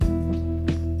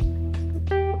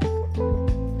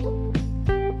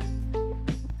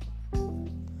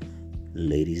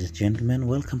ladies and gentlemen.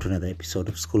 Welcome to another episode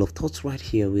of School of Thoughts right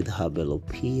here with Habel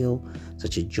Opio.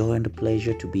 Such a joy and a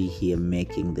pleasure to be here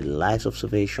making the lives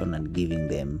observation and giving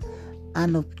them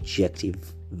an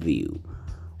objective view.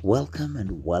 Welcome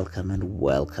and welcome and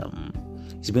welcome.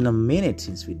 It's been a minute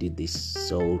since we did this,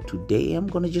 so today I'm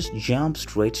going to just jump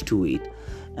straight to it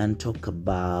and talk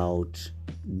about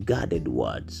guarded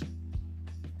words.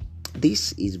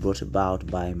 This is brought about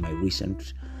by my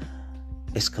recent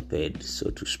escapade, so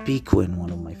to speak, when one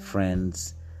of my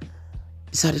friends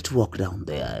decided to walk down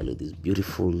the aisle with his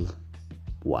beautiful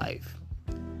wife.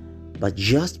 But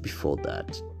just before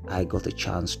that, I got a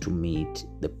chance to meet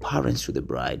the parents to the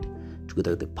bride together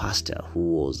with the pastor who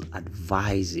was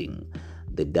advising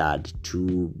the dad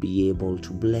to be able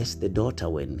to bless the daughter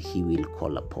when he will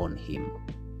call upon him.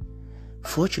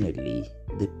 Fortunately,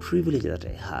 the privilege that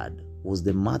I had was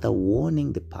the mother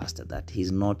warning the pastor that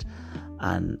he's not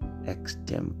an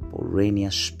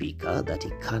extemporaneous speaker, that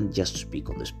he can't just speak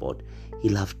on the spot.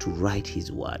 He'll have to write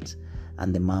his words.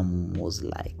 And the mom was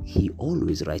like, he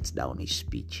always writes down his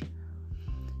speech.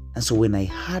 And so when I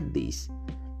heard this,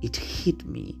 it hit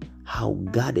me how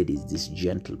guarded is this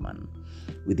gentleman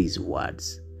with his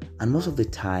words. And most of the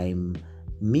time,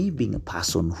 me being a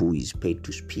person who is paid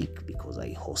to speak because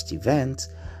I host events,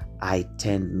 I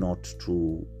tend not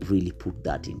to really put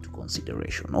that into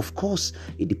consideration. Of course,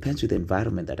 it depends with the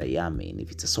environment that I am in. If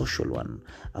it's a social one,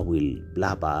 I will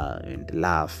blabber and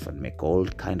laugh and make all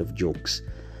kind of jokes.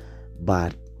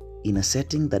 But in a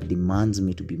setting that demands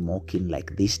me to be mocking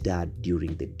like this dad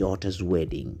during the daughter's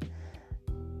wedding,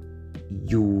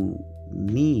 you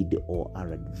need or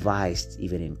are advised,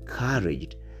 even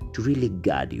encouraged, to really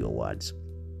guard your words.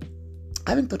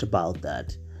 Having thought about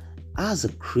that, as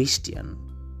a Christian,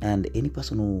 and any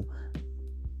person who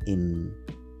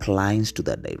inclines to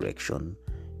that direction,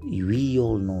 we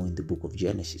all know in the book of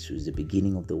Genesis, which is the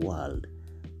beginning of the world,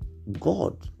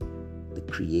 God, the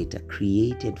Creator,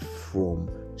 created from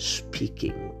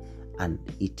speaking, and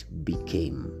it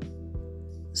became.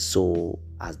 So,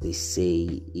 as they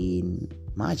say in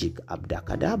magic,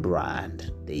 abracadabra,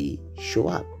 and they show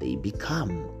up, they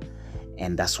become.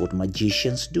 And that's what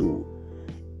magicians do.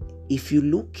 If you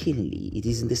look keenly, it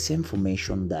is in the same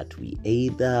formation that we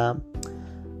either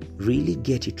really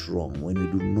get it wrong when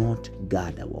we do not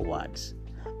guard our words.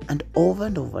 And over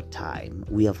time,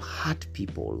 we have hurt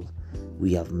people.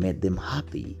 We have made them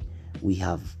happy. We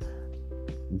have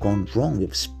gone wrong. We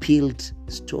have spilled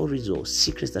stories or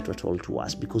secrets that were told to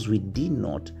us because we did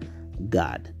not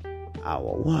guard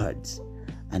our words.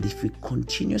 And if we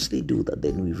continuously do that,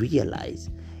 then we realize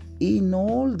in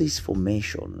all these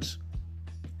formations,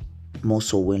 more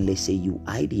so when, let's say, you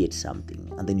ideate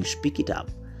something and then you speak it up,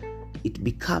 it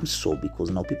becomes so because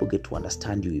now people get to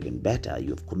understand you even better. You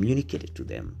have communicated to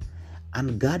them.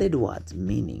 Unguarded words,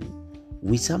 meaning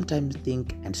we sometimes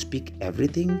think and speak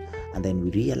everything and then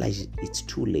we realize it's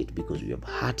too late because we have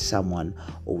hurt someone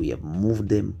or we have moved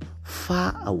them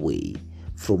far away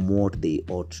from what they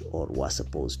ought or were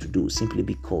supposed to do simply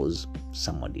because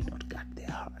someone did not guard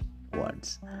their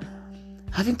words.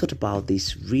 Having thought about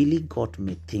this really got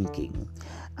me thinking,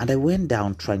 and I went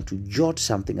down trying to jot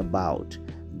something about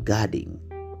guarding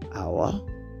our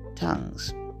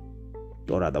tongues,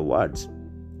 or other words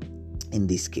in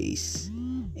this case.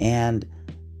 And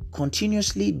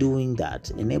continuously doing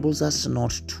that enables us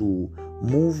not to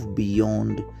move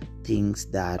beyond things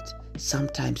that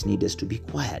sometimes need us to be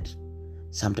quiet,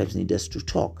 sometimes need us to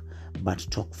talk, but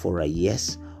talk for a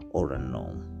yes or a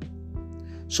no.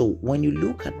 So when you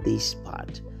look at this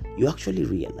part, you actually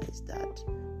realize that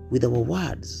with our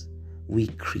words, we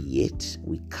create,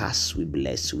 we curse, we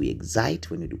bless, we excite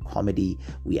when you do comedy,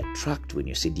 we attract when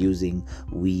you're seducing.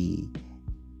 We,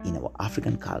 in our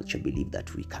African culture, believe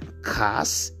that we can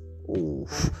curse.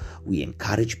 We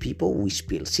encourage people, we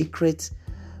spill secrets.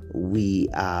 We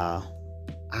are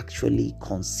actually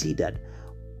considered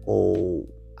or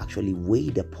actually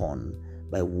weighed upon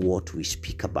by what we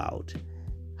speak about.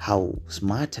 How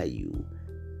smart are you?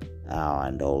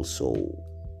 And also,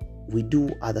 we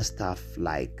do other stuff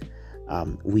like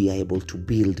we are able to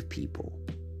build people.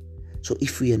 So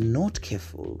if we are not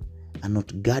careful and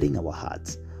not guarding our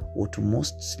hearts, what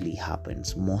mostly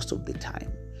happens most of the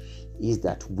time is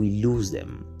that we lose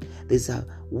them. There's a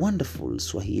wonderful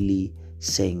Swahili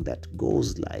saying that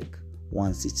goes like,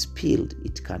 once it's spilled,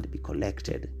 it can't be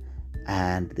collected.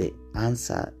 And the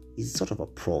answer is sort of a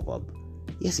proverb.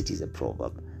 Yes, it is a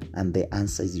proverb. And the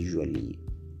answer is usually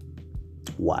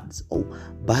words. Oh,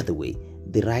 by the way,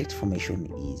 the right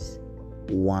formation is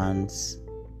once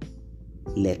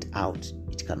let out,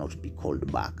 it cannot be called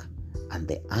back. And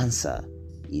the answer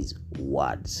is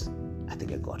words. I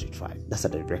think I got it right. That's a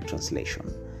direct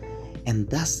translation. And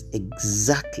that's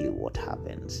exactly what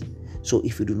happens. So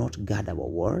if we do not guard our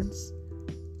words,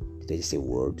 did I just say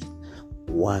words?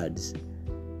 Words,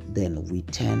 then we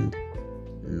tend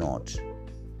not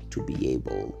to be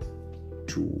able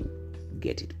to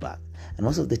get it back. And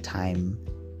most of the time,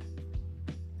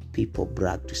 people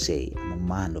brag to say, I'm a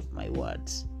man of my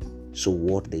words. So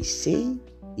what they say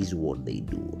is what they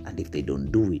do. And if they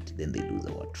don't do it, then they lose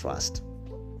our trust.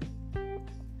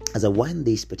 As I wind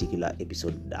this particular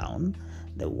episode down,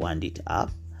 I wind it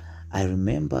up, I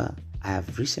remember I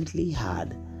have recently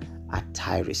had a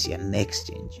tirade, an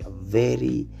exchange, a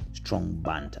very strong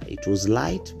banter. It was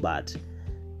light, but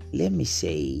let me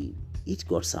say it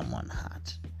got someone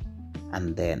hurt.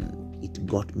 And then it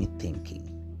got me thinking,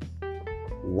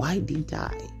 why didn't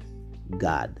I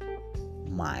guard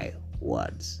my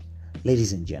words?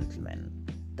 Ladies and gentlemen,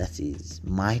 that is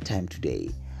my time today.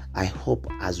 I hope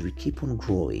as we keep on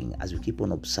growing, as we keep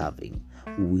on observing,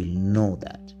 we will know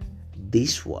that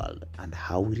this world and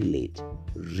how we relate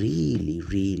really,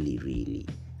 really, really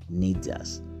needs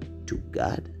us to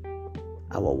guard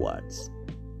our words.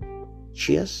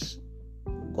 Cheers,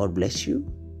 God bless you,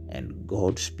 and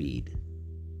Godspeed.